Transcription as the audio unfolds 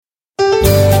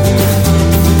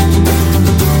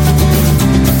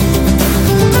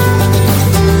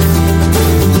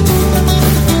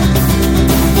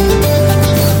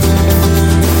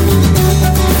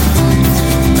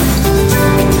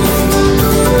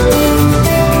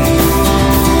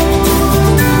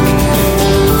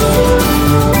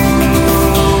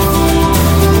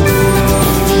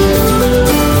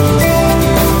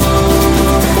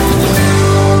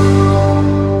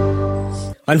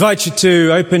invite you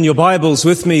to open your Bibles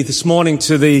with me this morning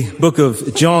to the book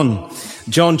of John.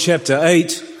 John chapter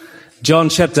 8. John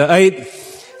chapter 8.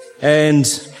 And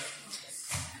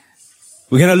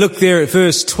we're going to look there at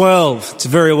verse 12. It's a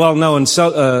very well-known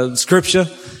scripture.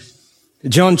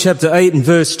 John chapter 8 and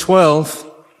verse 12.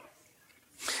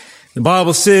 The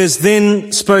Bible says,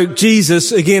 "Then spoke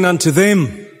Jesus again unto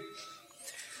them,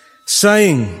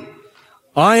 saying,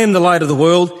 I am the light of the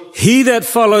world. He that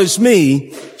follows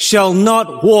me shall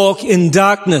not walk in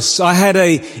darkness." I had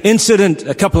an incident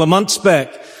a couple of months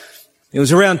back. It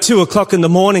was around 2 o'clock in the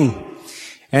morning,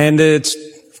 and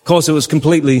of course it was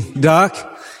completely dark,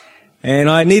 and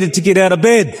I needed to get out of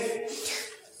bed.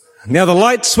 Now the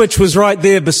light switch was right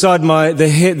there beside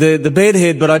the bed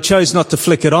head, but I chose not to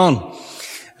flick it on.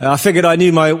 I figured I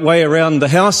knew my way around the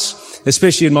house,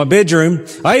 especially in my bedroom.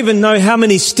 I even know how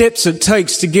many steps it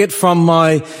takes to get from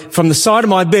the side of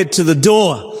my bed to the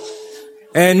door.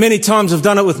 And many times I've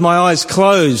done it with my eyes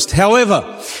closed. However,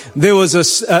 there was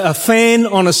a fan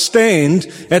on a stand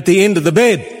at the end of the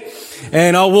bed,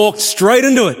 and I walked straight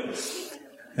into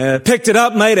it. Picked it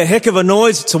up, made a heck of a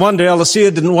noise. It's a wonder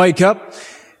Alicia didn't wake up.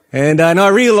 And I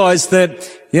realized that,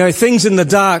 things in the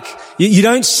dark, you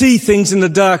don't see things in the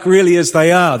dark really as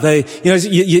they are.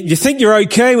 You think you're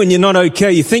okay when you're not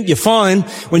okay. You think you're fine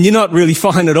when you're not really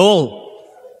fine at all.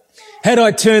 Had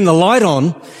I turned the light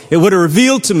on, it would have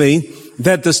revealed to me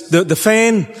that the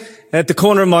fan at the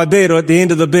corner of my bed or at the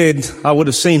end of the bed, I would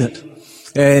have seen it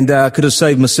and could have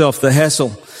saved myself the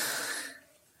hassle.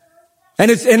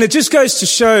 And it just goes to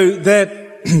show that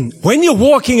when you're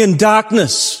walking in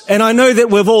darkness, and I know that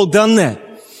we've all done that,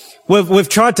 we've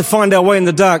tried to find our way in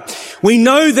the dark, we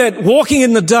know that walking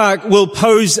in the dark will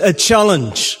pose a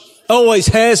challenge. Always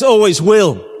has, always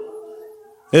will.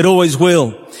 It always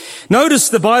will. Notice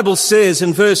the Bible says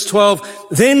in verse 12,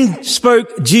 "Then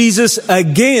spoke Jesus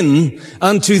again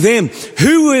unto them."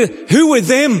 Who were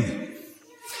them?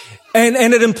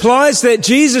 And it implies that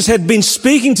Jesus had been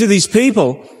speaking to these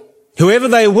people, whoever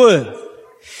they were,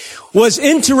 was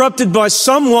interrupted by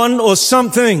someone or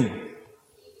something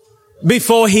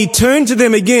before he turned to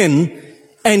them again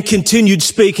and continued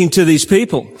speaking to these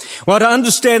people. Well, to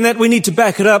understand that, we need to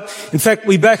back it up. In fact,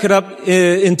 we back it up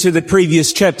into the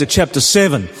previous chapter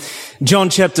 7, John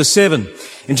chapter 7.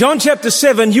 In John chapter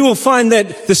 7, you will find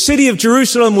that the city of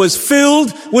Jerusalem was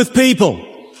filled with people,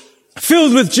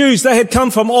 filled with Jews. They had come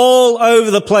from all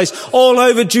over the place, all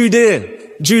over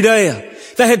Judea.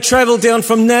 They had traveled down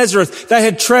from Nazareth. They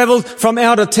had traveled from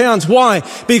outer towns. Why?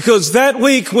 Because that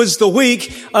week was the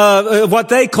week what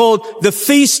they called the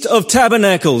Feast of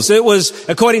Tabernacles. It was,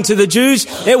 according to the Jews,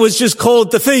 it was just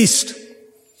called the feast.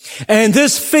 And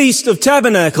this Feast of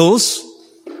Tabernacles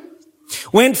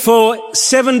went for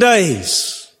 7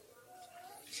 days.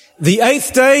 The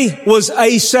 8th day was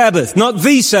a Sabbath, not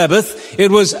the Sabbath.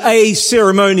 It was a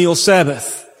ceremonial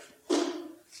Sabbath.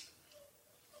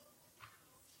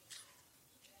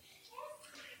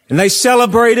 And they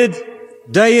celebrated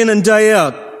day in and day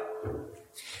out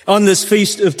on this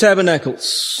Feast of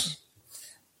Tabernacles.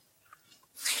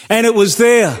 And it was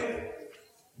there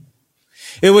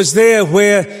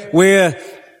where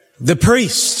the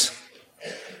priest,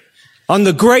 on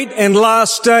the great and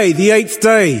last day, the 8th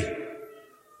day,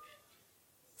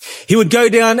 he would go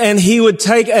down and he would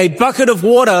take a bucket of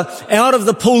water out of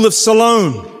the pool of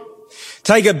Siloam,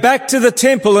 take it back to the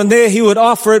temple, and there he would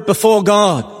offer it before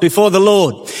God, before the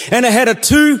Lord. And it had a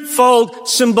twofold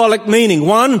symbolic meaning.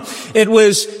 One, it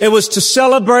was to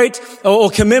celebrate or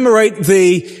commemorate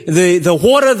the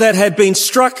water that had been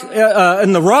struck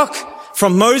in the rock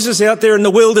from Moses out there in the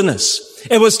wilderness.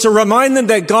 It was to remind them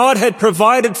that God had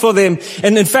provided for them.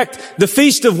 And in fact, the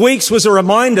Feast of Weeks was a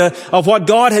reminder of what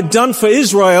God had done for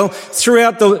Israel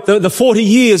throughout the 40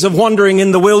 years of wandering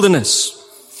in the wilderness.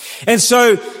 And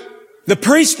so the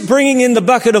priest bringing in the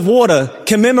bucket of water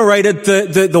commemorated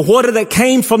the water that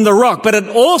came from the rock, but it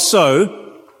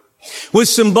also was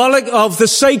symbolic of the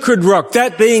sacred rock,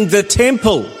 that being the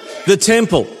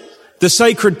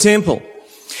sacred temple.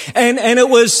 And it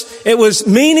was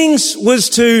meanings was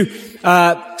to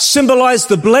symbolize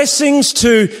the blessings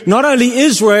to not only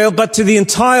Israel, but to the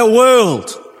entire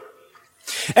world.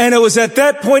 And it was at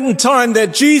that point in time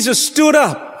that Jesus stood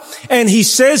up. And he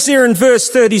says there in verse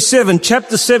 37,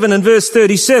 chapter 7 and verse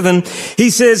 37, he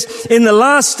says, "In the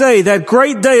last day, that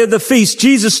great day of the feast,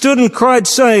 Jesus stood and cried,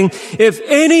 saying, If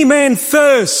any man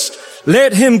thirst,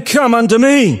 let him come unto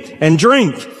me and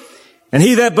drink. And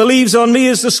he that believes on me,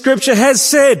 as the scripture has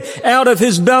said, out of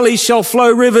his belly shall flow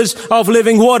rivers of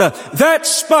living water." That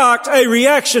sparked a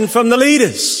reaction from the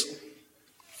leaders.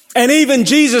 And even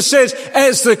Jesus says,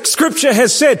 as the scripture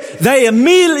has said, they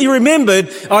immediately remembered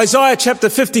Isaiah chapter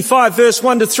 55 verse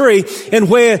 1 to 3, and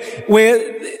where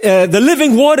the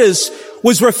living waters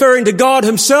was referring to God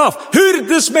himself. Who did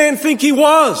this man think he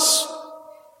was?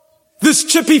 This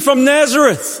chippy from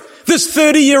Nazareth, this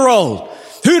 30-year-old.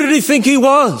 Who did he think he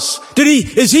was?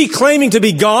 Is he claiming to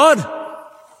be God?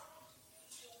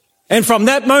 And from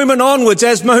that moment onwards,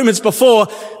 as moments before,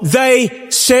 they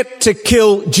set to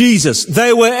kill Jesus.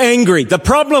 They were angry. The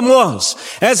problem was,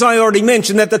 as I already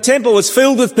mentioned, that the temple was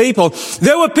filled with people.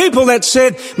 There were people that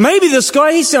said, maybe this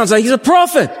guy, he sounds like he's a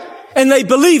prophet. And they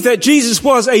believed that Jesus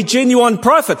was a genuine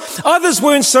prophet. Others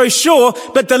weren't so sure,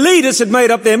 but the leaders had made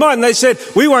up their mind. They said,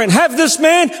 we won't have this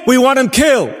man, we want him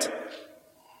killed.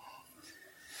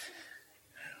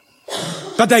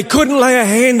 But they couldn't lay a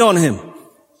hand on him.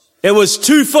 It was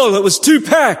too full. It was too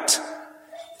packed.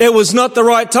 It was not the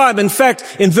right time. In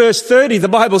fact, in verse 30, the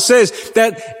Bible says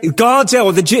that God's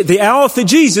hour, the hour for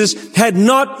Jesus, had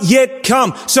not yet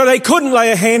come. So they couldn't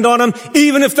lay a hand on him,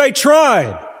 even if they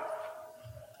tried.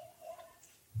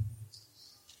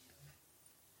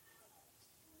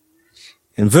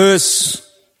 In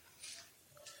verse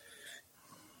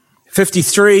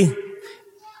 53,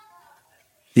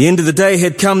 the end of the day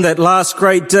had come, that last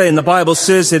great day, and the Bible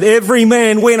says that every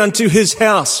man went unto his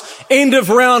house. End of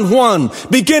round 1,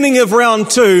 beginning of round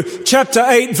 2, chapter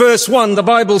 8, verse 1, the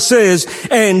Bible says,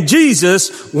 and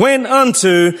Jesus went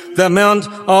unto the Mount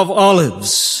of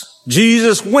Olives.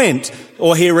 Jesus went,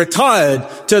 or he retired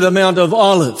to the Mount of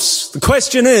Olives. The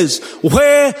question is,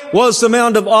 where was the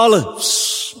Mount of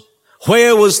Olives?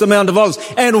 Where was the Mount of Olives?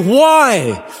 And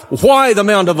why? Why the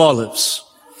Mount of Olives?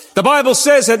 The Bible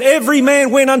says that every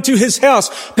man went unto his house.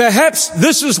 Perhaps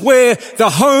this is where the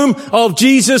home of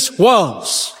Jesus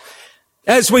was.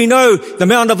 As we know, the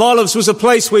Mount of Olives was a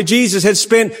place where Jesus had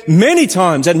spent many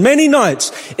times and many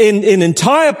nights in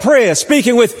entire prayer,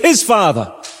 speaking with his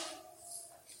Father.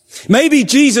 Maybe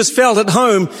Jesus felt at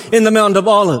home in the Mount of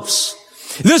Olives.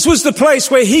 This was the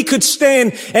place where he could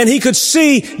stand and he could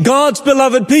see God's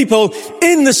beloved people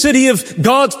in the city of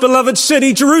God's beloved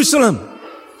city, Jerusalem.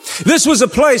 This was a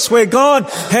place where God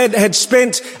had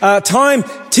spent time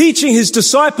teaching his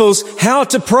disciples how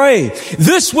to pray.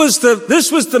 This was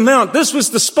the mount. This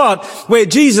was the spot where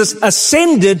Jesus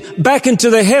ascended back into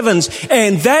the heavens.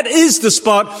 And that is the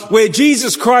spot where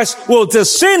Jesus Christ will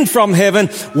descend from heaven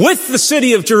with the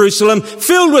city of Jerusalem,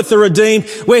 filled with the redeemed,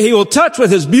 where he will touch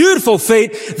with his beautiful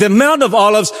feet the Mount of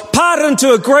Olives, part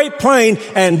into a great plain,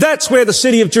 and that's where the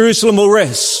city of Jerusalem will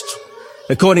rest,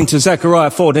 according to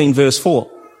Zechariah 14 verse 4.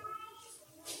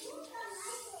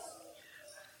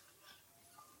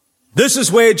 This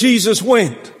is where Jesus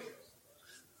went.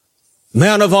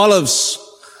 Mount of Olives.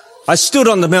 I stood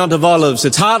on the Mount of Olives.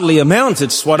 It's hardly a mount.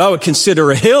 It's what I would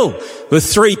consider a hill with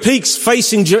 3 peaks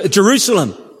facing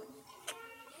Jerusalem.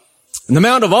 And the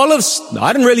Mount of Olives,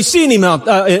 I didn't really see any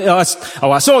I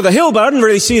saw the hill, but I didn't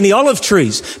really see any olive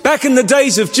trees. Back in the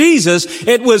days of Jesus,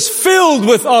 it was filled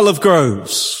with olive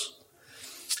groves.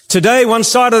 Today, one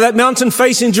side of that mountain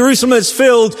facing Jerusalem is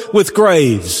filled with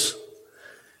graves.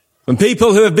 From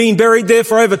people who have been buried there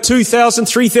for over 2,000,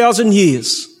 3,000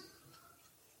 years.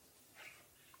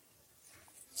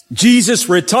 Jesus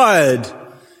retired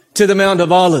to the Mount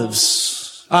of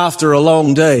Olives after a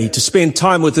long day to spend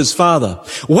time with his Father.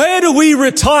 Where do we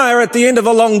retire at the end of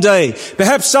a long day?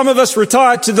 Perhaps some of us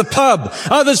retire to the pub.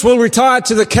 Others will retire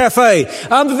to the cafe.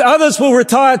 Others will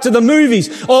retire to the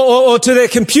movies or to their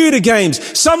computer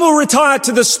games. Some will retire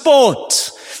to the sport.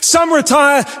 Some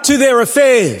retire to their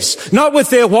affairs, not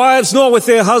with their wives nor with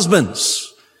their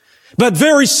husbands. But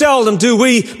very seldom do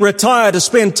we retire to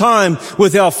spend time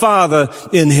with our Father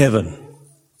in heaven.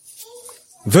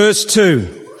 Verse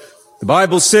 2, the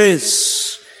Bible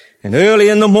says, and early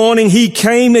in the morning he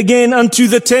came again unto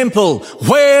the temple.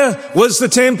 Where was the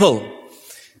temple?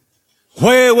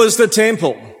 Where was the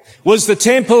temple? Was the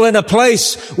temple in a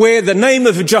place where the name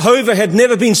of Jehovah had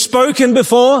never been spoken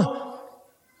before?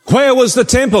 Where was the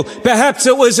temple? Perhaps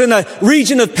it was in a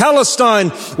region of Palestine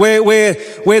where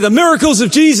the miracles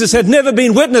of Jesus had never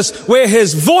been witnessed, where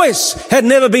his voice had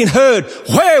never been heard.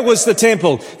 Where was the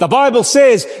temple? The Bible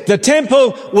says the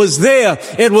temple was there.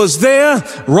 It was there,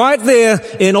 right there,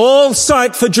 in all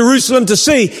sight for Jerusalem to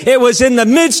see. It was in the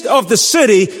midst of the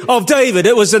city of David.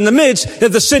 It was in the midst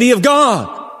of the city of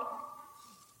God.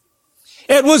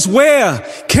 It was where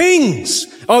kings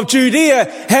of Judea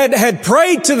had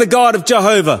prayed to the God of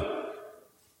Jehovah.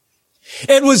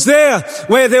 It was there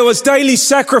where there was daily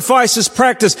sacrifices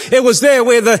practiced. It was there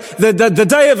where the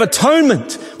Day of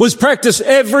Atonement was practiced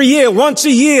every year, once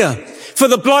a year, for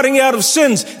the blotting out of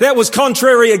sins that was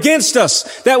contrary against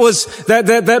us, that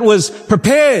was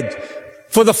prepared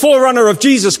for the forerunner of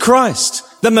Jesus Christ,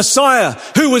 the Messiah,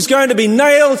 who was going to be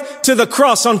nailed to the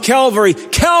cross on Calvary.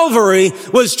 Calvary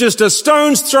was just a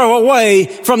stone's throw away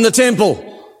from the temple.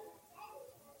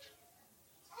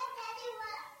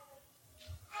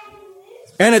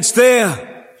 And it's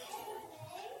there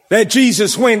that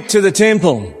Jesus went to the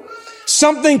temple.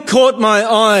 Something caught my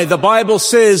eye. The Bible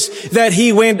says that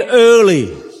he went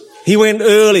early. He went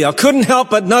early. I couldn't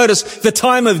help but notice the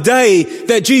time of day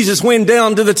that Jesus went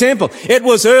down to the temple. It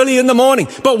was early in the morning.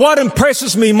 But what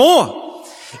impresses me more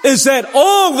is that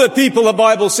all the people, the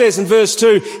Bible says in verse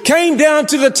 2, came down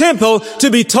to the temple to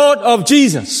be taught of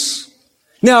Jesus.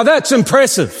 Now that's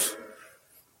impressive.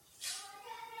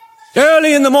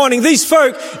 Early in the morning, these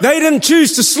folk, they didn't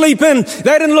choose to sleep in.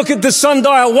 They didn't look at the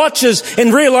sundial watches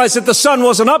and realize that the sun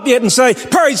wasn't up yet and say,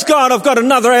 praise God, I've got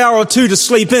another hour or two to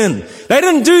sleep in. They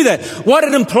didn't do that. What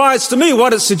it implies to me,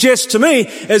 what it suggests to me,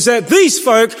 is that these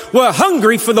folk were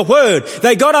hungry for the word.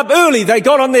 They got up early. They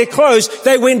got on their clothes.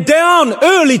 They went down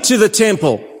early to the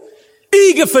temple,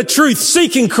 eager for truth,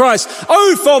 seeking Christ.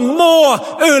 Oh, for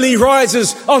more early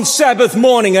risers on Sabbath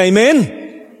morning. Amen.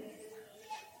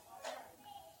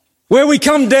 Where we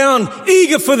come down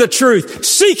eager for the truth,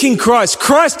 seeking Christ.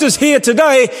 Christ is here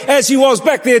today as he was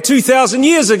back there 2,000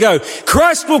 years ago.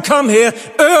 Christ will come here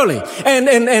early. And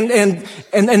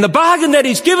the bargain that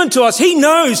he's given to us, he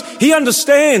knows, he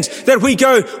understands that we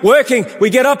go working, we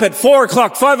get up at 4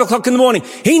 o'clock, 5 o'clock in the morning.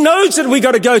 He knows that we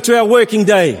got to go to our working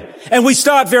day. And we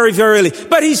start very, very early.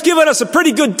 But he's given us a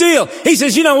pretty good deal. He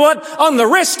says, you know what? On the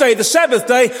rest day, the Sabbath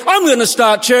day, I'm going to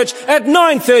start church at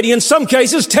 9:30, in some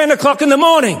cases 10 o'clock in the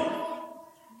morning.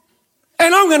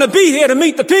 And I'm going to be here to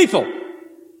meet the people.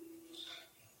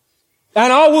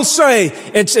 And I will say,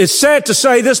 it's sad to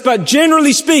say this, but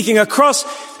generally speaking, across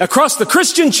the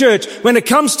Christian church, when it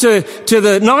comes to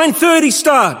the 9:30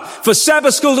 start, for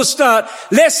Sabbath school to start,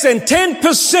 less than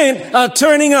 10% are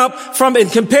turning up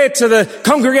compared to the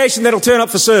congregation that'll turn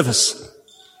up for service.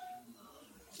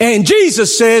 And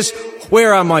Jesus says,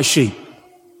 where are my sheep?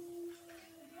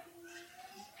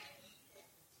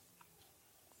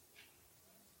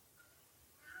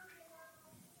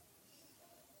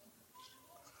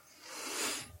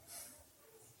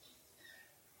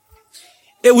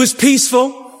 It was peaceful.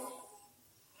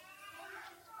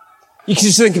 You can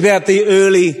just think about the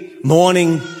early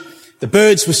morning. The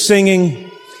birds were singing.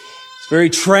 It's very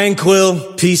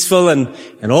tranquil, peaceful,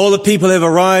 and all the people have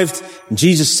arrived. And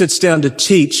Jesus sits down to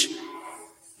teach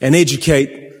and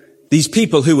educate these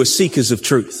people who were seekers of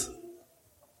truth.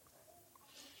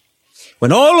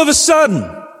 When all of a sudden,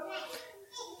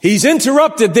 he's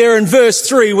interrupted there in verse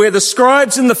 3, where the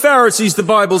scribes and the Pharisees, the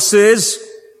Bible says,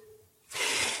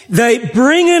 they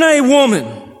bring in a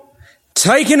woman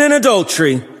taken in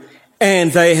adultery, and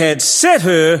they had set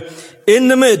her in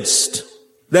the midst.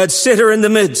 They'd set her in the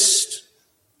midst.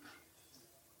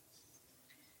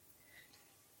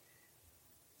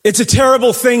 It's a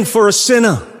terrible thing for a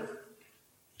sinner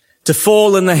to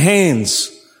fall in the hands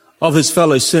of his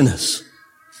fellow sinners.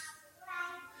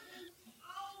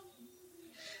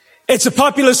 It's a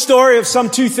popular story of some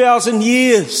 2,000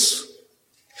 years.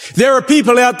 There are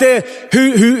people out there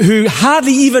who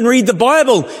hardly even read the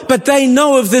Bible, but they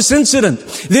know of this incident.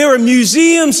 There are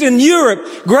museums in Europe,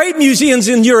 great museums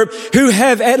in Europe, who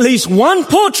have at least one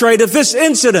portrait of this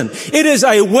incident. It is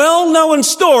a well-known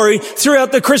story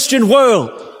throughout the Christian world.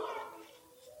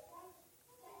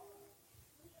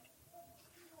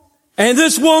 And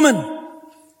this woman,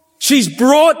 she's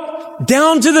brought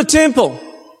down to the temple,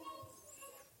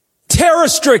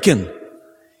 terror-stricken,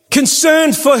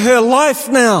 concerned for her life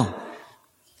now.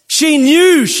 She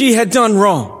knew she had done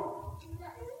wrong.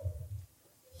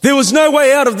 There was no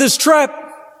way out of this trap.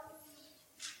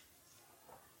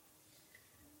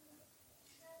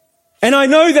 And I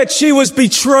know that she was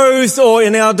betrothed, or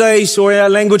in our days, or our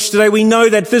language today, we know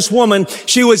that this woman,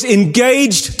 she was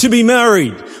engaged to be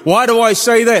married. Why do I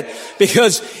say that?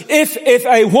 Because if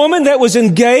a woman that was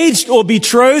engaged or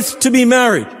betrothed to be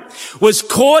married was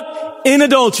caught in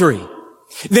adultery,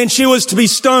 then she was to be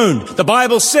stoned. The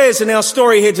Bible says in our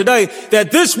story here today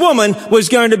that this woman was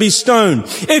going to be stoned.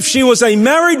 If she was a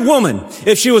married woman,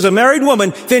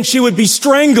 then she would be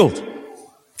strangled.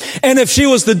 And if she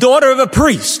was the daughter of a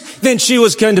priest, then she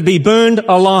was going to be burned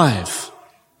alive.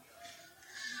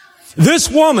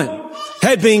 This woman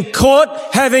had been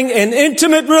caught having an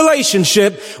intimate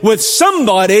relationship with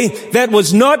somebody that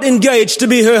was not engaged to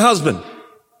be her husband.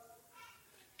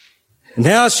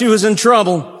 Now she was in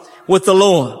trouble with the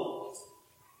Lord.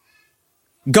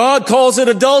 God calls it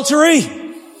adultery.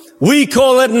 We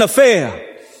call it an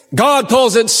affair. God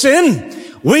calls it sin.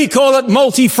 We call it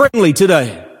multi-friendly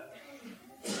today.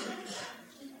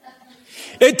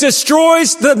 It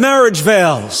destroys the marriage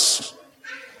vows.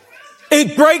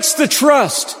 It breaks the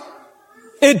trust.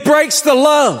 It breaks the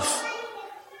love.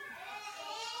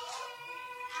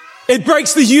 It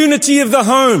breaks the unity of the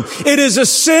home. It is a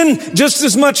sin just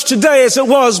as much today as it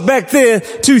was back there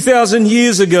 2,000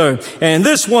 years ago. And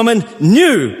this woman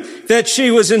knew that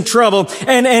she was in trouble.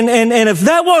 And if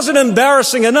that wasn't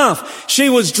embarrassing enough, she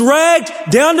was dragged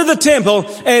down to the temple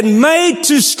and made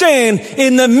to stand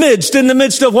in the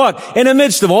midst of what? In the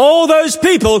midst of all those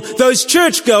people, those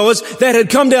churchgoers that had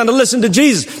come down to listen to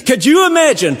Jesus. Could you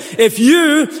imagine if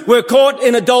you were caught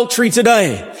in adultery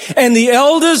today and the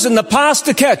elders and the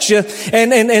pastor catch you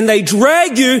and they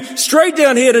drag you straight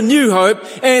down here to New Hope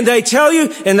and they tell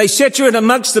you and they set you in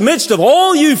amongst the midst of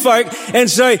all you folk and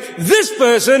say, this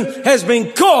person has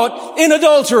been caught in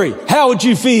adultery. How would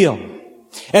you feel?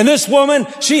 And this woman,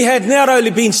 she had not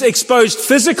only been exposed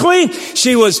physically,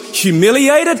 she was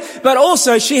humiliated, but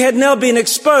also she had now been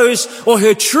exposed, or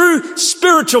her true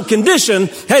spiritual condition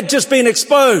had just been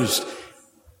exposed.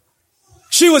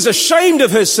 She was ashamed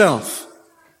of herself.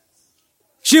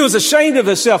 She was ashamed of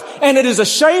herself. And it is a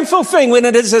shameful thing when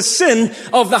it is a sin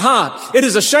of the heart. It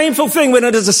is a shameful thing when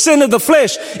it is a sin of the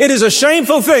flesh. It is a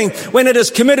shameful thing when it is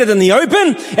committed in the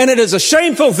open. And it is a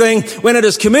shameful thing when it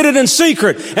is committed in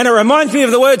secret. And it reminds me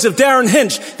of the words of Darren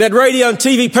Hinch, that radio and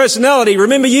TV personality.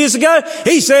 Remember years ago?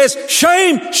 He says,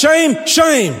 shame, shame,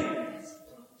 shame.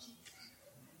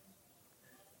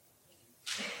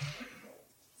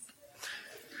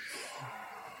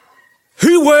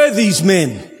 Who were these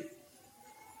men?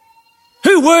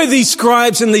 Who were these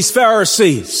scribes and these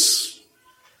Pharisees?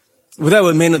 Well, they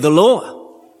were men of the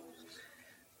law.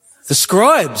 The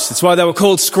scribes, that's why they were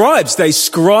called scribes. They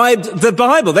scribed the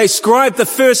Bible. They scribed the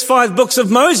first 5 books of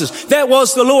Moses. That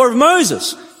was the law of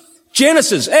Moses.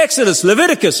 Genesis, Exodus,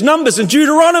 Leviticus, Numbers, and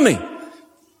Deuteronomy.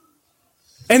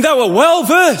 And they were well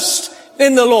versed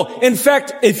in the law. In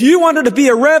fact, if you wanted to be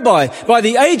a rabbi by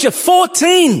the age of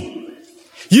 14,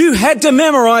 you had to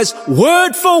memorize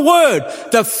word for word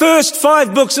the first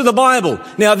 5 books of the Bible.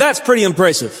 Now that's pretty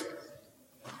impressive.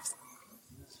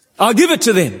 I'll give it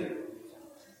to them.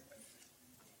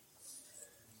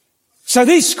 So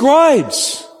these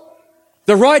scribes,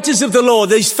 the writers of the law,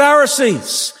 these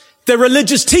Pharisees, the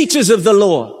religious teachers of the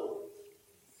law,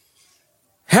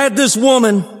 had this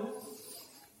woman,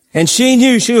 and she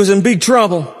knew she was in big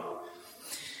trouble.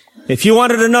 If you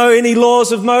wanted to know any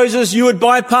laws of Moses, you would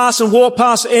bypass and walk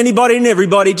past anybody and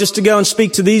everybody just to go and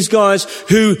speak to these guys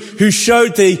who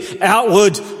showed the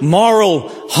outward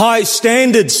moral high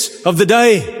standards of the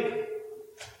day.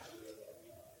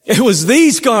 It was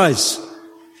these guys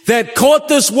that caught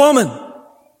this woman,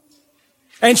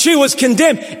 and she was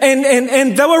condemned,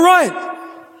 and they were right.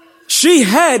 She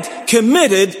had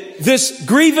committed this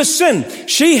grievous sin.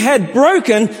 She had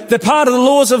broken the part of the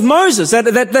laws of Moses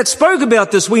that spoke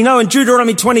about this. We know in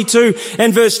Deuteronomy 22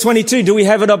 and verse 22. Do we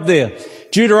have it up there?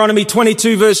 Deuteronomy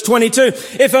 22 verse 22.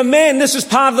 If a man, this is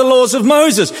part of the laws of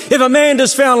Moses, if a man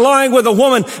is found lying with a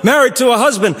woman married to a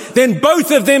husband, then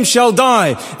both of them shall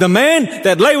die. The man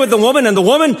that lay with the woman and the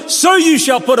woman, so you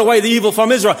shall put away the evil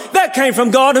from Israel. That came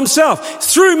from God himself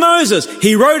through Moses.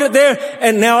 He wrote it there.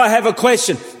 And now I have a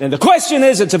question. And the question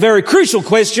is, it's a very crucial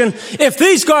question. If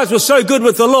these guys were so good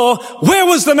with the law, where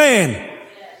was the man?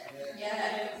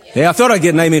 Yeah, I thought I'd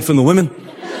get an amen from the women.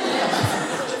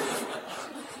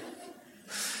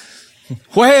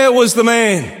 Where was the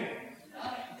man?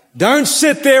 Don't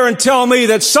sit there and tell me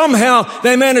that somehow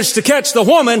they managed to catch the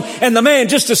woman and the man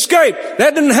just escaped.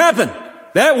 That didn't happen.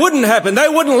 That wouldn't happen. They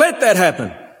wouldn't let that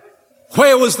happen.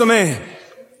 Where was the man?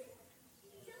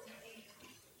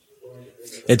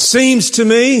 It seems to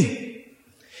me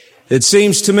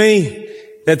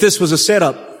that this was a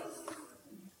setup.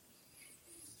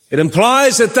 It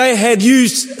implies that they had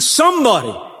used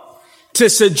somebody to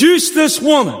seduce this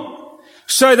woman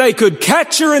so they could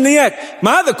catch her in the act.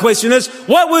 My other question is,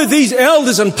 what were these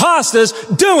elders and pastors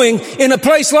doing in a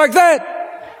place like that?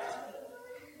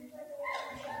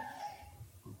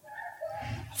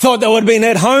 Thought they would have been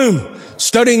at home,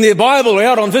 studying their Bible, or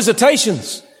out on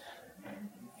visitations,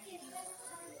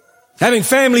 having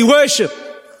family worship.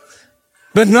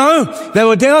 But no, they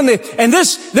were down there. And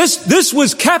this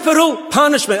was capital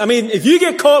punishment. I mean, if you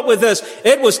get caught with this,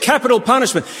 it was capital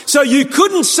punishment. So you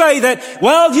couldn't say that,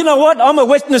 well, you know what? I'm a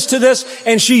witness to this.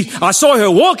 And I saw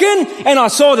her walk in and I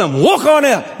saw them walk on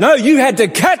out. No, you had to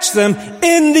catch them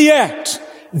in the act.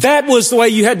 That was the way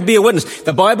you had to be a witness.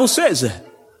 The Bible says that.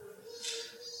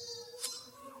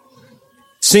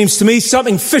 Seems to me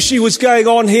something fishy was going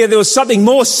on here. There was something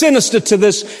more sinister to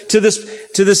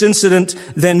this incident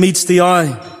than meets the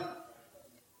eye.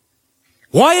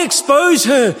 Why expose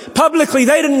her publicly?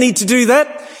 They didn't need to do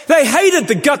that. They hated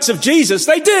the guts of Jesus.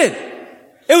 They did.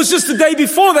 It was just the day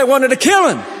before they wanted to kill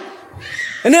him.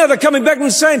 And now they're coming back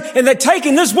and saying, and they're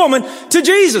taking this woman to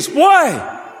Jesus.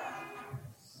 Why?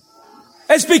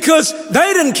 It's because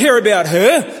they didn't care about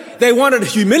her. They wanted to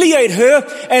humiliate her,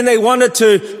 and they wanted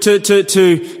to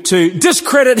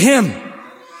discredit him.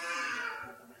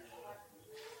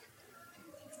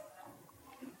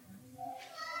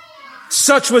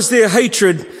 Such was their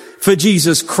hatred for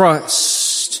Jesus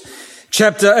Christ.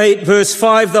 Chapter 8, verse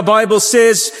 5, the Bible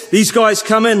says, these guys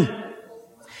come in,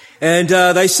 and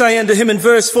they say unto him in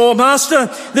verse 4, Master,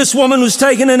 this woman was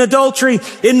taken in adultery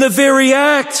in the very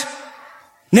act.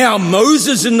 Now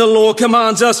Moses in the law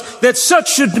commands us that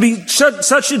such should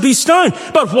be stoned.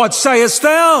 But what sayest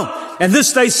thou? And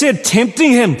this they said,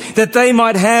 tempting him, that they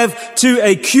might have to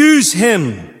accuse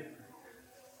him.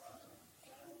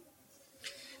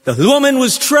 The woman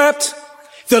was trapped.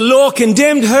 The law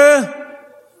condemned her.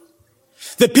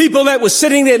 The people that were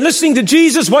sitting there listening to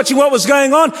Jesus, watching what was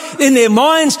going on, in their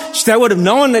minds, they would have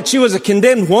known that she was a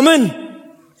condemned woman.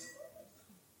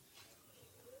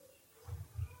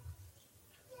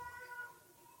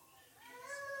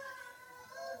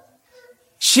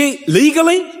 She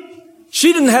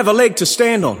didn't have a leg to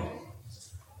stand on.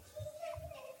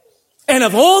 And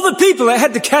of all the people that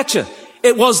had to catch her,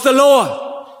 it was the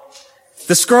law,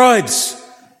 the scribes,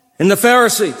 and the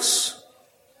Pharisees.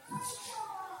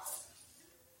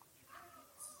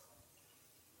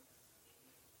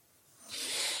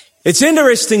 It's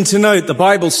interesting to note, the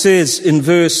Bible says in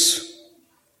verse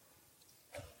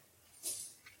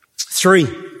 3,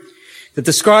 that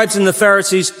the scribes and the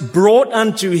Pharisees brought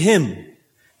unto him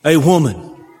a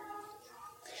woman.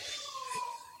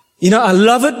 You know, I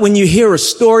love it when you hear a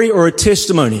story or a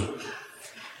testimony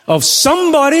of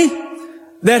somebody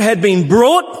that had been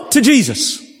brought to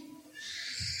Jesus.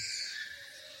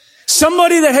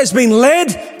 Somebody that has been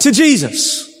led to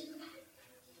Jesus.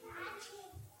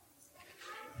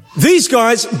 These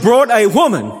guys brought a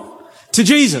woman to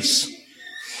Jesus.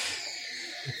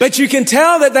 But you can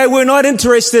tell that they were not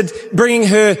interested bringing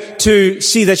her to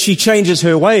see that she changes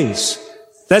her ways.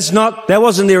 That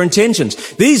wasn't their intentions.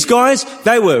 These guys,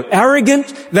 they were arrogant,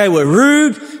 they were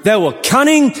rude, they were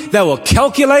cunning, they were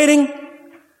calculating.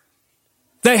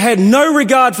 They had no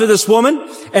regard for this woman,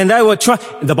 and they were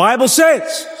the Bible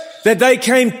says that they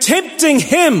came tempting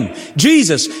him,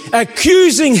 Jesus,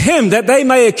 accusing him that they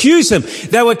may accuse him.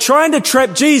 They were trying to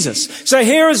trap Jesus. So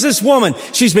here is this woman.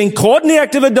 She's been caught in the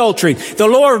act of adultery. The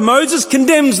law of Moses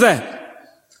condemns that.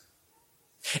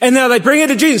 And now they bring her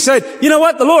to Jesus and say, you know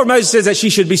what? The law of Moses says that she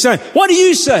should be stoned. What do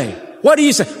you say? What do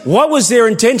you say? What was their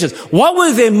intentions? What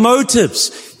were their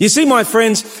motives? You see, my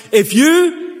friends, if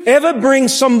you ever bring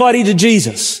somebody to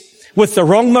Jesus with the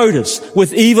wrong motives,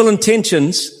 with evil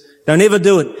intentions, don't ever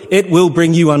do it. It will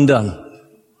bring you undone.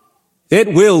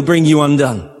 It will bring you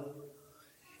undone.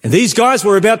 And these guys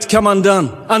were about to come undone,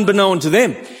 unbeknown to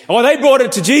them. Oh, they brought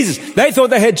it to Jesus. They thought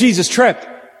they had Jesus trapped.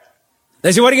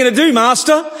 They said, what are you going to do,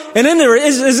 Master? And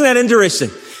isn't that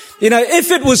interesting? You know, if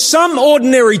it was some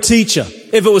ordinary teacher,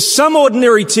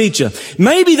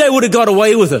 maybe they would have got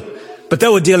away with it, but they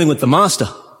were dealing with the Master.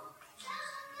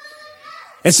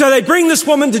 And so they bring this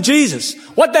woman to Jesus.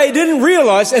 What they didn't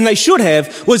realize, and they should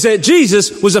have, was that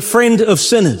Jesus was a friend of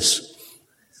sinners.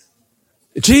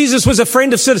 Jesus was a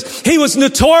friend of sinners. He was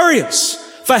notorious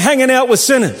for hanging out with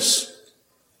sinners.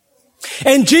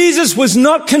 And Jesus was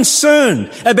not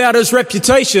concerned about his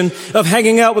reputation of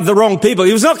hanging out with the wrong people.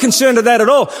 He was not concerned with that at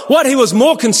all. What he was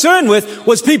more concerned with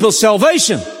was people's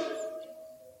salvation.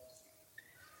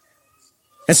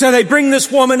 And so they bring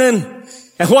this woman in.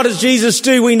 And what does Jesus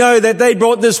do? We know that they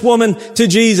brought this woman to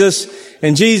Jesus.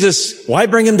 And Jesus, why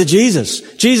bring him to Jesus?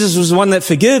 Jesus was the one that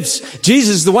forgives.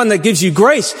 Jesus is the one that gives you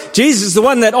grace. Jesus is the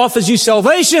one that offers you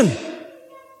salvation.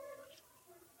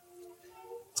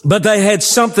 But they had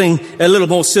something a little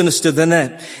more sinister than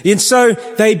that. And so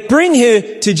they bring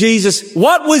her to Jesus.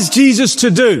 What was Jesus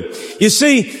to do? You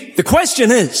see, the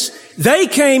question is, they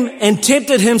came and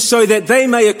tempted him so that they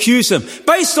may accuse him.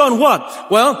 Based on what?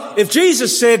 Well, if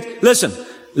Jesus said, listen,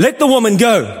 let the woman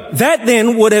go, that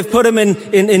then would have put him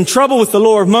in trouble with the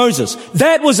law of Moses.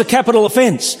 That was a capital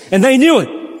offense, and they knew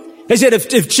it. They said,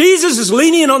 if Jesus is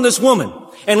lenient on this woman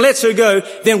and lets her go,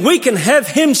 then we can have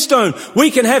him stoned. We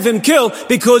can have him killed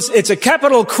because it's a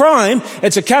capital crime.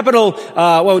 It's a capital,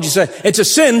 it's a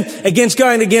sin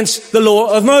going against the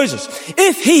law of Moses.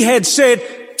 If he had said,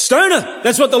 stone her,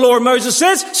 that's what the law of Moses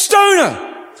says, stone her.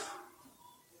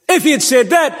 If he had said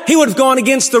that, he would have gone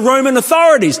against the Roman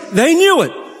authorities. They knew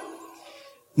it.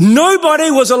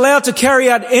 Nobody was allowed to carry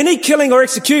out any killing or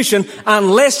execution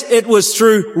unless it was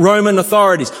through Roman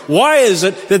authorities. Why is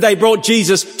it that they brought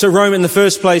Jesus to Rome in the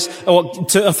first place, or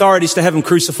to authorities to have him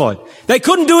crucified? They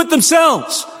couldn't do it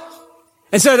themselves.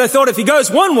 And so they thought if he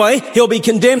goes one way, he'll be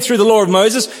condemned through the law of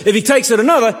Moses. If he takes it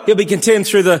another, he'll be condemned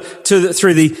through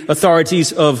the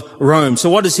authorities of Rome. So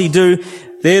what does he do?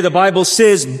 There the Bible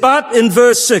says, but in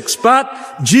verse 6,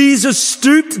 but Jesus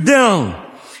stooped down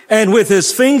and with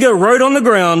his finger wrote on the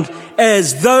ground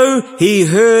as though he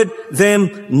heard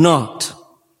them not.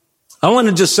 I want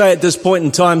to just say at this point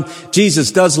in time,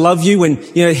 Jesus does love you, and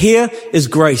here is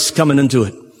grace coming into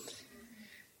it.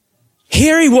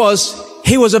 Here he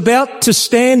was about to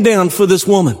stand down for this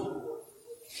woman.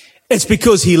 It's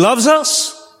because he loves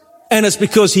us, and it's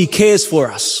because he cares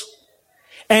for us.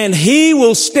 And he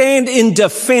will stand in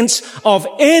defense of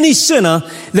any sinner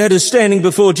that is standing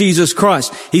before Jesus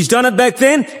Christ. He's done it back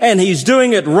then, and he's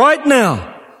doing it right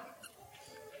now.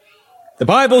 The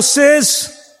Bible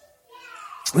says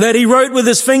that he wrote with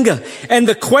his finger. And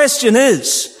the question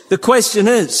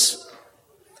is,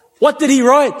 what did he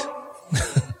write?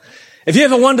 Have you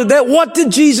ever wondered that? What did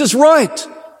Jesus write?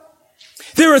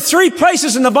 There are 3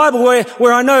 places in the Bible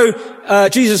where I know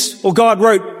Jesus or God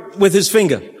wrote with his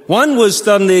finger. One was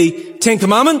on the 10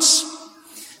 Commandments.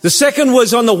 The second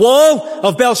was on the wall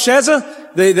of Belshazzar,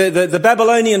 the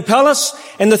Babylonian palace.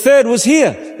 And the third was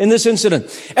here in this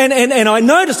incident. And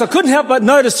I couldn't help but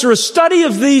notice through a study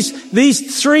of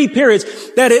these 3 periods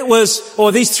that it was,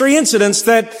 or these 3 incidents,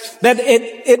 that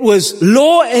it was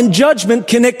law and judgment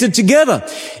connected together.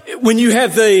 When you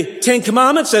have the 10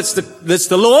 Commandments, that's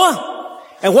the law.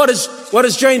 And what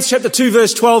does James chapter 2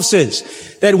 verse 12 says?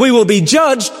 That we will be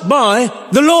judged by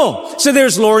the law. So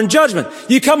there's law and judgment.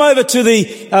 You come over to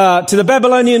the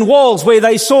Babylonian walls where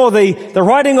they saw the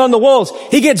writing on the walls.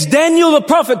 He gets Daniel the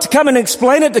prophet to come and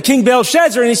explain it to King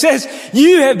Belshazzar, and he says,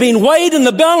 you have been weighed in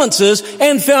the balances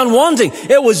and found wanting.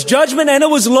 It was judgment and it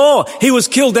was law. He was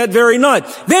killed that very night.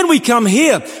 Then we come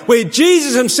here where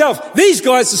Jesus himself, these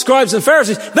guys, the scribes and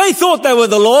Pharisees, they thought they were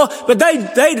the law, but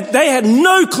they had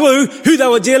no clue who they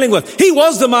were dealing with. He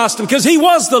was the master because he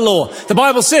was the law. The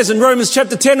Bible says in Romans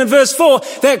chapter 10 and verse 4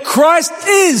 that Christ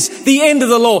is the end of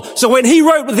the law. So when he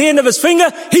wrote with the end of his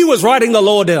finger, he was writing the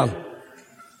law down.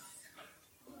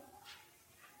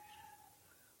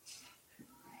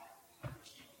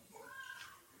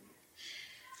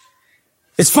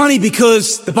 It's funny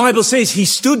because the Bible says he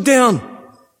stood down.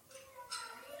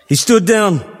 He stood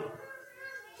down.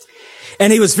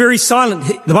 And he was very silent.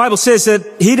 The Bible says that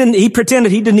he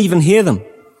pretended he didn't even hear them.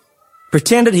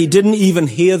 Pretended he didn't even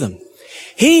hear them.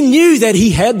 He knew that he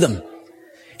had them.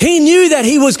 He knew that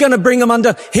he was going to bring them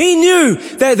undone. He knew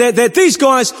that these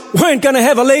guys weren't going to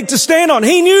have a leg to stand on.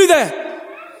 He knew that.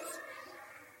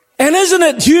 And isn't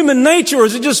it human nature, or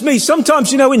is it just me?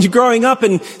 Sometimes, when you're growing up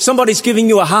and somebody's giving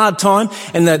you a hard time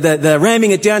and they're ramming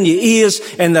it down your ears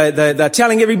and they're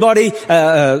telling everybody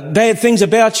bad things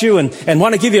about you and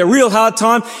want to give you a real hard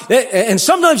time. And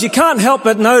sometimes you can't help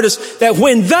but notice that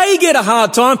when they get a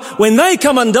hard time, when they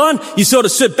come undone, you sort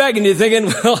of sit back and you're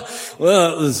thinking,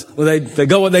 well, they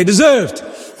got what they deserved.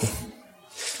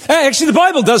 Actually, the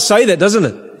Bible does say that, doesn't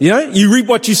it? You reap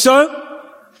what you sow.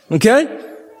 Okay?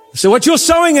 So what you're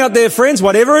sowing out there, friends,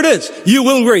 whatever it is, you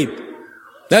will reap.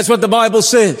 That's what the Bible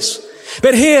says.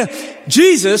 But here,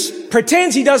 Jesus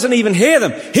pretends he doesn't even hear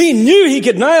them. He knew he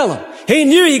could nail them. He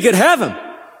knew he could have them.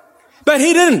 But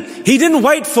he didn't. He didn't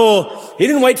wait for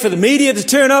the media to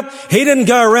turn up. He didn't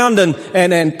go around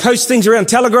and post things around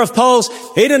telegraph poles.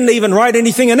 He didn't even write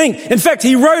anything in ink. In fact,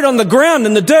 he wrote on the ground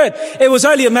in the dirt. It was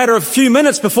only a matter of a few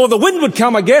minutes before the wind would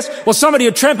come, I guess, or somebody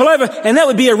would trample over, and that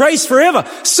would be erased forever.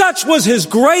 Such was his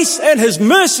grace and his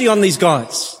mercy on these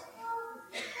guys.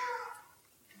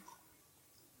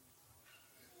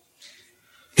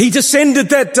 He descended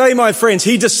that day, my friends.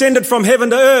 He descended from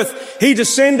heaven to earth. He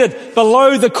descended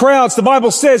below the crowds. The Bible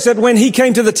says that when he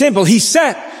came to the temple, he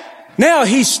sat. Now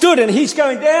he stood, and he's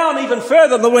going down even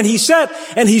further than when he sat,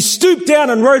 and he stooped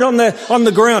down and wrote on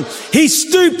the ground. He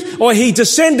stooped, or he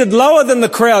descended lower than the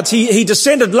crowds. He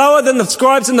descended lower than the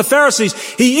scribes and the Pharisees.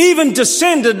 He even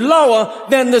descended lower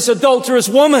than this adulterous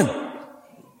woman.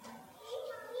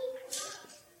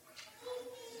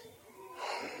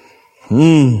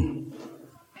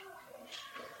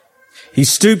 He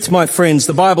stooped, my friends.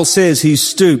 The Bible says he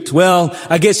stooped. Well,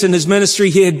 I guess in his ministry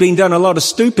he had been done a lot of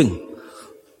stooping.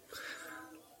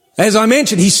 As I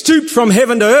mentioned, he stooped from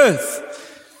heaven to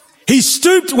earth. He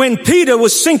stooped when Peter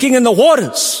was sinking in the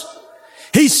waters.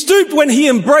 He stooped when he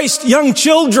embraced young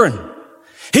children.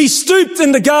 He stooped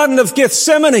in the Garden of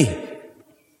Gethsemane.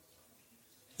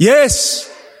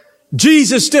 Yes,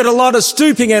 Jesus did a lot of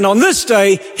stooping, and on this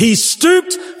day, he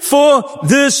stooped for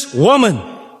this woman.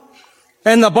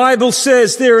 And the Bible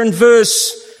says there in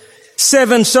verse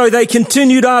 7, so they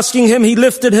continued asking him. He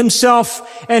lifted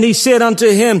himself and he said unto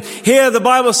him. Here the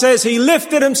Bible says he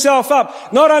lifted himself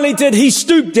up. Not only did he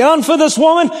stoop down for this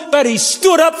woman, but he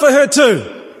stood up for her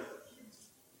too.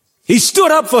 He stood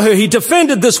up for her. He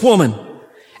defended this woman.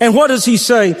 And what does he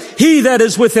say? He that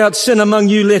is without sin among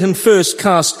you, let him first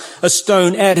cast a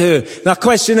stone at her. Now the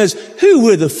question is, who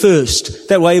were the first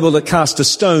that were able to cast a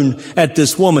stone at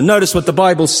this woman? Notice what the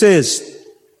Bible says.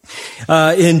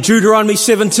 In Deuteronomy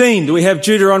 17. Do we have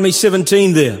Deuteronomy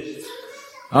 17 there?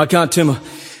 I can't tell. All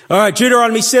right,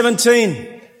 Deuteronomy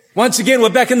 17. Once again, we're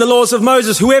back in the laws of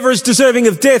Moses. Whoever is deserving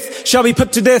of death shall be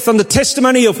put to death on the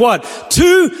testimony of what?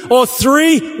 2 or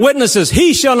 3 witnesses.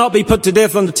 He shall not be put to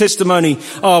death on the testimony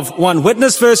of 1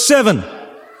 witness. Verse 7.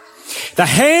 The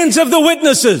hands of the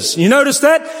witnesses. You notice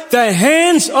that? The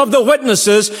hands of the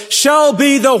witnesses shall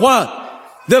be the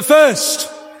what? The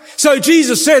first. So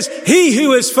Jesus says, he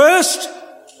who is first.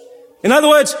 In other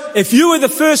words, if you were the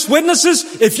first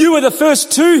witnesses, if you were the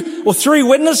first 2 or 3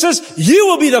 witnesses, you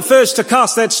will be the first to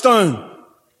cast that stone.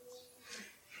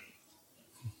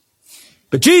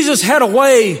 But Jesus had a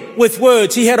way with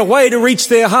words. He had a way to reach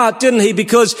their heart, didn't he?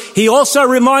 Because he also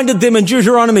reminded them in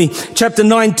Deuteronomy chapter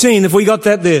 19, if we got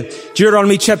that there.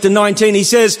 Deuteronomy chapter 19, he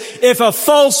says, if a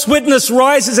false witness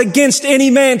rises against any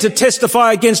man to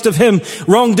testify against of him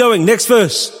wrongdoing. Next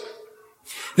verse.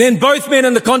 Then both men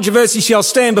in the controversy shall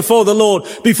stand before the Lord,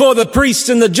 before the priests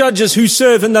and the judges who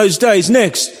serve in those days.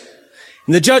 Next.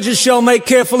 And the judges shall make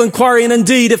careful inquiry, and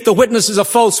indeed, if the witness is a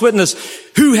false witness,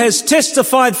 who has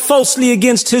testified falsely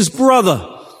against his brother,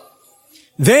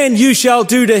 then you shall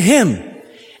do to him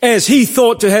as he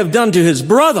thought to have done to his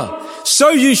brother.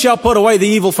 So you shall put away the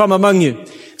evil from among you.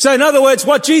 So in other words,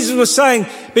 what Jesus was saying,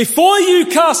 before you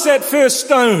cast that first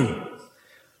stone,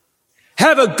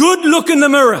 have a good look in the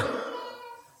mirror.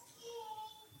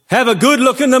 Have a good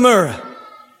look in the mirror.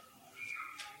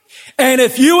 And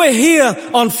if you are here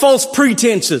on false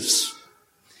pretenses,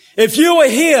 if you are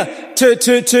here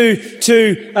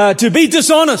to be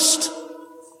dishonest,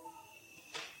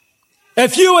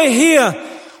 if you are here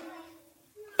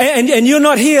and you're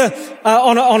not here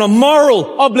on a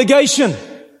moral obligation,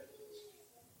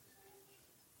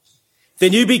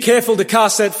 then you be careful to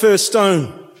cast that first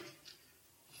stone.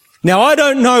 Now, I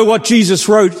don't know what Jesus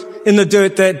wrote in the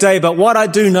dirt that day, but what I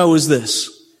do know is this,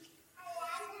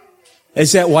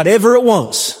 is that whatever it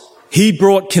was, he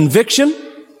brought conviction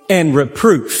and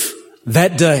reproof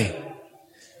that day.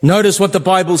 Notice what the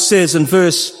Bible says in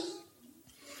verse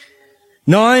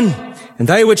 9, and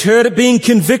they which heard it being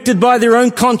convicted by their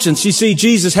own conscience. You see,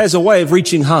 Jesus has a way of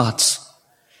reaching hearts.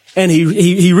 And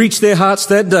he reached their hearts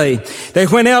that day. They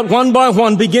went out one by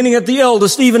one, beginning at the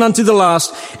eldest, even unto the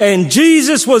last. And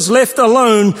Jesus was left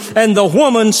alone, and the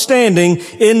woman standing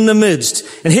in the midst.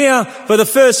 And here, for the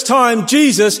first time,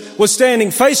 Jesus was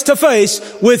standing face to face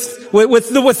with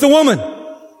the woman.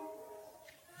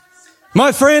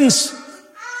 My friends,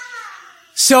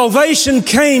 salvation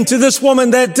came to this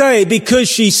woman that day because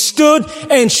she stood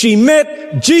and she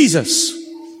met Jesus.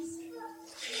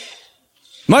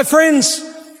 My friends,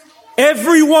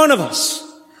 every one of us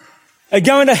are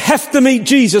going to have to meet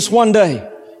Jesus one day.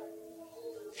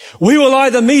 We will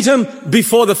either meet him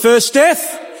before the first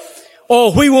death,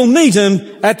 or we will meet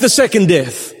him at the second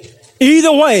death.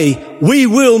 Either way, we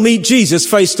will meet Jesus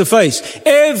face to face.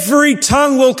 Every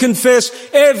tongue will confess,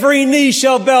 every knee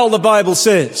shall bow, the Bible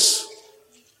says.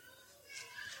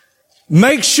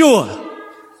 Make sure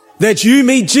that you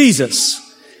meet Jesus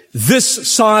this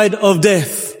side of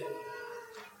death.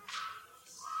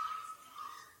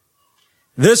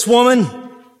 This woman,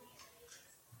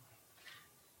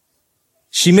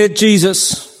 she met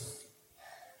Jesus.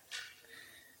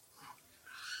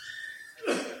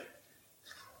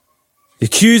 The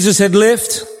accusers had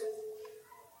left,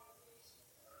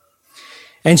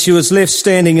 and she was left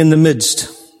standing in the midst.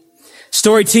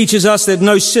 Story teaches us that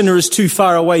no sinner is too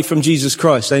far away from Jesus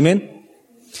Christ. Amen.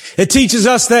 It teaches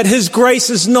us that his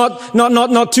grace is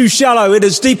not too shallow. It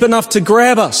is deep enough to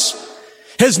grab us.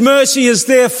 His mercy is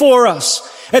there for us.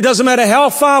 It doesn't matter how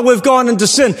far we've gone into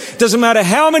sin. It doesn't matter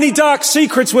how many dark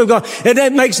secrets we've gone.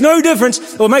 It makes no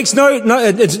difference, or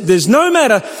there's no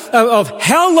matter of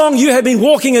how long you have been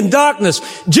walking in darkness.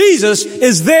 Jesus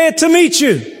is there to meet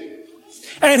you.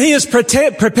 And he is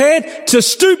prepared to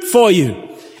stoop for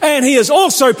you. And he is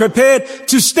also prepared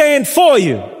to stand for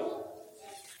you.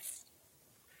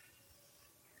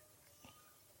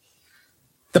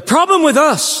 The problem with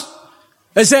us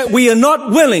is that we are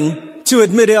not willing to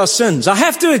admit our sins. I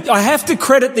have to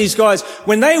credit these guys.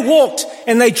 When they walked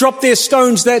and they dropped their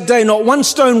stones that day, not one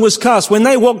stone was cast. When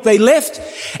they walked, they left.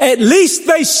 At least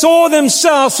they saw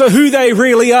themselves for who they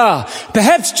really are.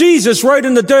 Perhaps Jesus wrote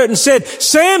in the dirt and said,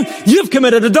 Sam, you've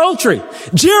committed adultery.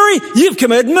 Jerry, you've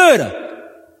committed murder.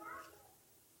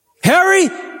 Harry,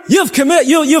 you've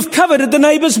coveted the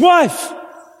neighbor's wife.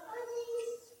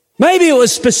 Maybe it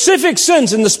was specific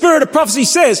sins, and the spirit of prophecy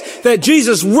says that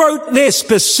Jesus wrote their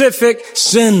specific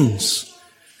sins.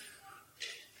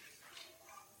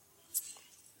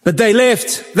 But they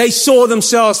left. They saw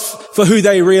themselves for who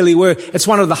they really were. It's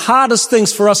one of the hardest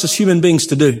things for us as human beings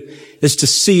to do, is to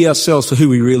see ourselves for who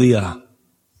we really are.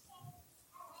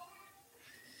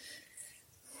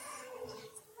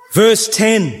 Verse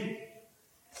 10.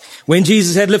 When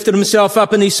Jesus had lifted himself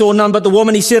up and he saw none but the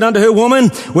woman, he said unto her, Woman,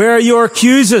 where are your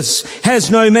accusers?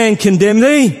 Has no man condemned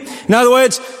thee? In other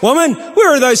words, woman,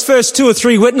 where are those first 2 or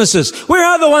 3 witnesses? Where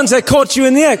are the ones that caught you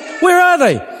in the act? Where are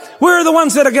they? Where are the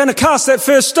ones that are going to cast that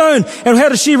first stone? And how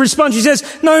does she respond? She says,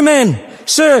 No man,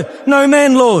 sir, no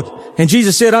man, Lord. And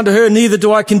Jesus said unto her, Neither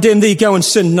do I condemn thee, go and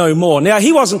sin no more. Now,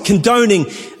 he wasn't condoning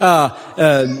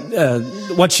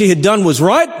what she had done was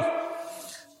right.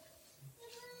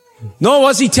 Nor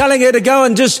was he telling her to go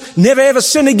and just never ever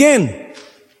sin again.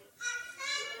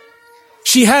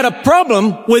 She had a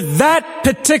problem with that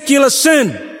particular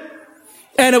sin.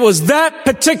 And it was that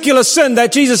particular sin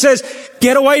that Jesus says,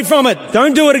 get away from it.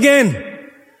 Don't do it again.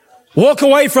 Walk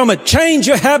away from it. Change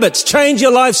your habits. Change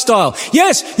your lifestyle.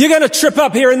 Yes, you're going to trip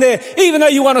up here and there, even though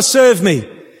you want to serve me.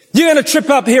 You're going to trip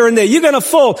up here and there. You're going to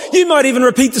fall. You might even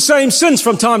repeat the same sins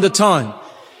from time to time.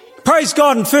 Praise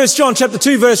God. In 1 John chapter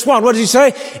 2 verse 1, what does he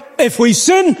say? If we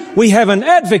sin, we have an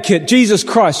advocate, Jesus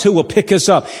Christ, who will pick us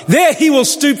up. There he will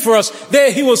stoop for us.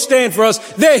 There he will stand for us.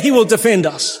 There he will defend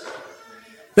us.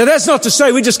 Now that's not to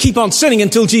say we just keep on sinning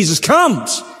until Jesus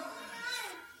comes.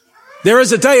 There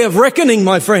is a day of reckoning,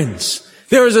 my friends.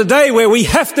 There is a day where we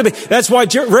have to be. That's why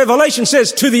Revelation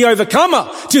says, to the overcomer,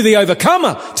 to the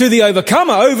overcomer, to the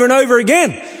overcomer, over and over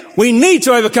again. We need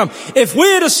to overcome. If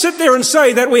we're to sit there and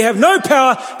say that we have no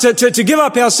power to give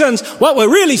up our sins, what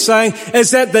we're really saying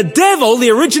is that the devil, the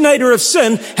originator of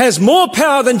sin, has more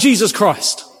power than Jesus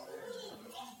Christ.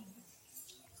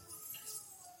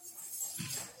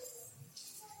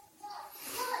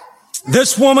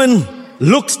 This woman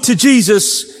looked to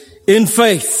Jesus in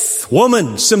faith.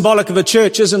 Woman, symbolic of a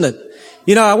church, isn't it?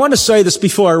 You know, I want to say this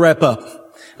before I wrap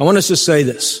up. I want us to say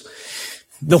this.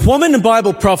 The woman in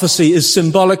Bible prophecy is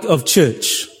symbolic of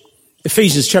church.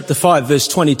 Ephesians chapter 5 verse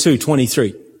 22,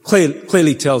 23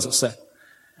 clearly tells us that.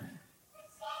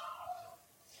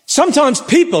 Sometimes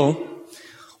people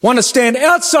want to stand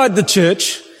outside the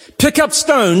church, pick up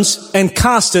stones and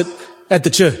cast it at the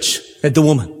church, at the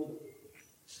woman.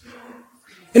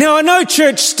 And now I know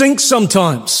church stinks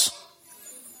sometimes.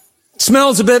 It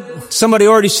smells a bit. Somebody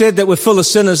already said that we're full of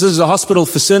sinners. This is a hospital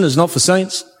for sinners, not for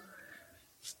saints.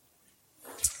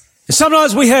 And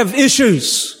sometimes we have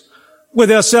issues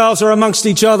with ourselves or amongst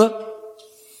each other.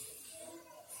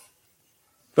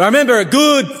 But I remember a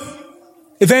good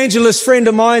evangelist friend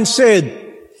of mine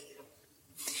said,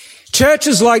 church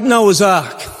is like Noah's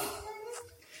Ark.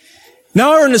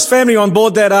 Noah and his family were on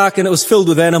board that ark and it was filled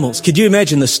with animals. Could you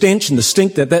imagine the stench and the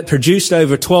stink that produced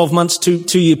over 12 months,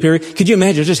 two-year period? Could you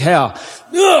imagine just how?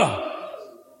 Ugh!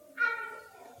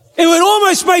 It would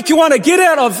almost make you want to get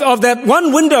out of that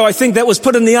one window, I think, that was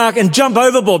put in the ark and jump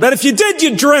overboard. But if you did,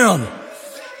 you'd drown.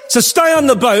 So stay on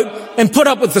the boat and put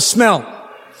up with the smell.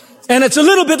 And it's a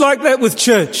little bit like that with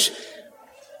church.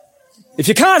 If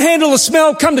you can't handle the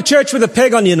smell, come to church with a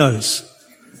peg on your nose.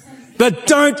 But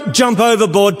don't jump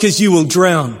overboard because you will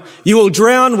drown. You will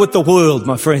drown with the world,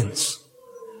 my friends.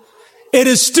 It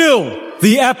is still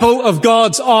the apple of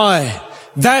God's eye.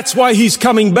 That's why he's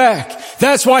coming back.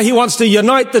 That's why he wants to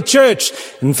unite the church.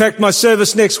 In fact, my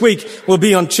service next week will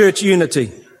be on church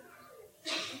unity.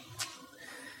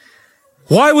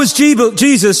 Why was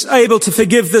Jesus able to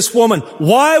forgive this woman?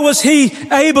 Why was he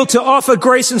able to offer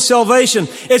grace and salvation?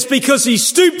 It's because he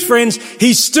stooped, friends.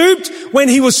 He stooped when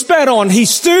he was spat on. He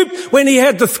stooped when he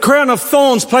had the crown of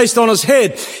thorns placed on his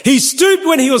head. He stooped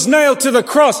when he was nailed to the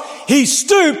cross. He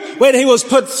stooped when he was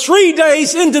put 3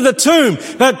 days into the tomb.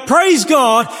 But praise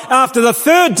God, after the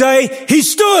third day, he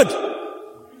stood.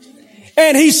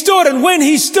 And he stood, and when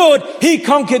he stood, he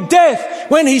conquered death.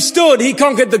 When he stood, he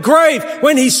conquered the grave.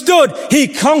 When he stood, he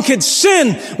conquered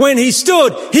sin. When he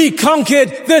stood, he conquered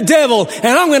the devil.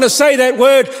 And I'm going to say that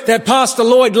word that Pastor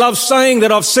Lloyd loves saying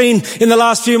that I've seen in the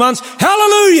last few months.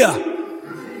 Hallelujah!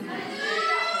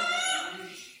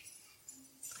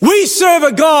 We serve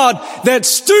a God that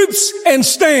stoops and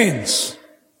stands.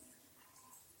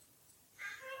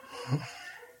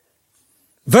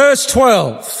 Verse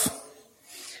 12.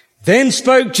 Then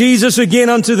spoke Jesus again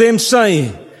unto them,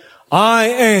 saying, I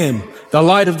am the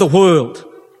light of the world.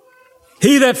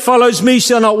 He that follows me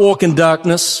shall not walk in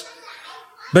darkness,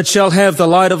 but shall have the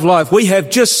light of life. We have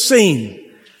just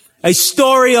seen a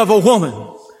story of a woman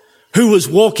who was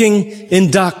walking in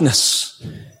darkness,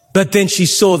 but then she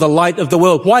saw the light of the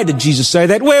world. Why did Jesus say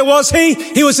that? Where was he?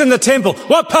 He was in the temple.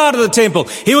 What part of the temple?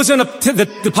 He was in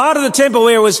the part of the temple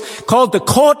where it was called the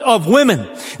Court of Women.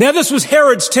 Now, this was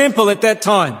Herod's temple at that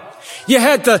time. You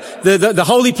had the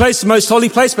holy place, the most holy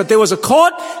place, but there was a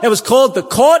court that was called the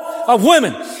Court of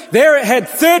Women. There it had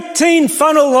 13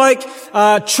 funnel-like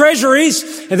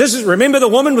treasuries. And this is, remember the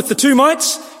woman with the 2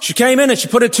 mites? She came in and she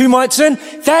put her 2 mites in.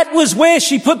 That was where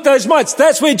she put those mites.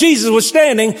 That's where Jesus was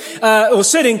standing, or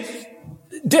sitting,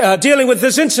 dealing with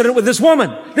this incident with this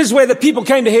woman. This is where the people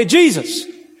came to hear Jesus.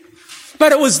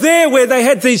 But it was there where they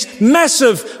had these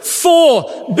massive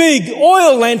 4 big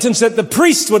oil lanterns that the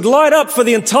priests would light up for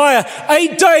the entire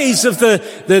 8 days of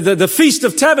the Feast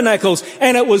of Tabernacles.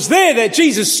 And it was there that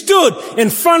Jesus stood in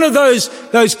front of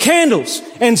those candles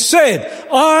and said,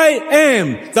 I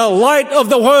am the light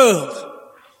of the world.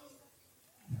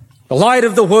 The light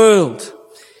of the world.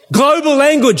 Global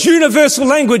language, universal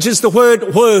language is the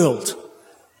word world.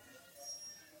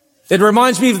 It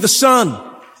reminds me of the sun.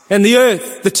 And the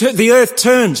earth, the earth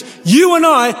turns. You and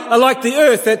I are like the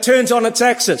earth that turns on its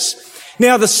axis.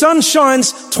 Now the sun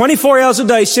shines 24 hours a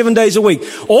day, 7 days a week,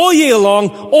 all year long,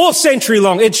 all century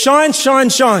long. It shines,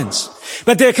 shines, shines.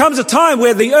 But there comes a time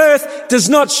where the earth does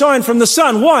not shine from the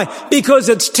sun. Why? Because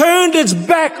it's turned its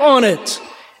back on it.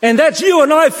 And that's you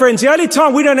and I, friends. The only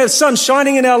time we don't have sun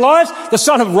shining in our lives, the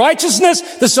sun of righteousness,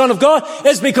 the Son of God,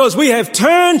 is because we have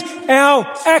turned our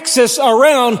axis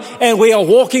around and we are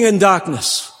walking in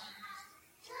darkness.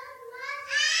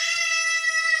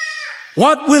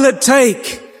 What will it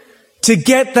take to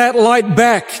get that light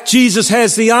back? Jesus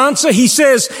has the answer. He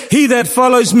says, he that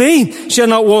follows me shall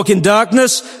not walk in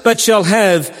darkness, but shall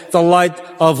have the light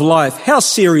of life. How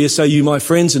serious are you, my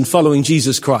friends, in following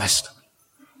Jesus Christ?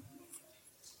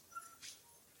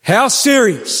 How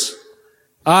serious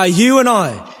are you and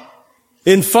I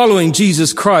in following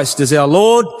Jesus Christ as our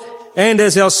Lord and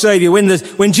as our Savior?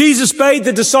 When Jesus bade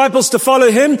the disciples to follow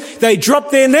him, they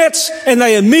dropped their nets and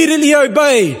they immediately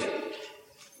obeyed.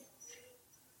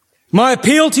 My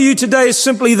appeal to you today is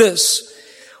simply this.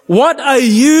 What are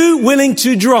you willing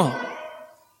to drop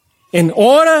in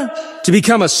order to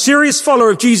become a serious follower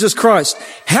of Jesus Christ?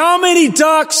 How many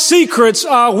dark secrets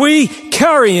are we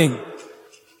carrying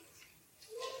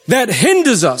that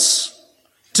hinders us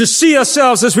to see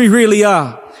ourselves as we really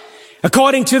are?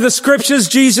 According to the scriptures,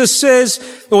 Jesus says,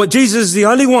 or Jesus is the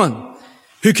only one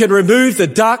who can remove the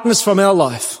darkness from our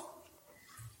life.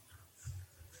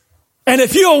 And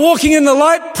if you are walking in the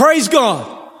light, praise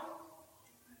God.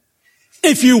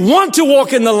 If you want to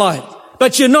walk in the light,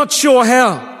 but you're not sure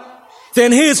how,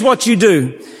 then here's what you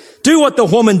do. Do what the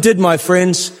woman did, my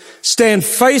friends. Stand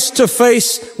face to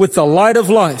face with the light of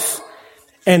life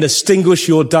and extinguish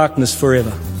your darkness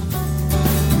forever.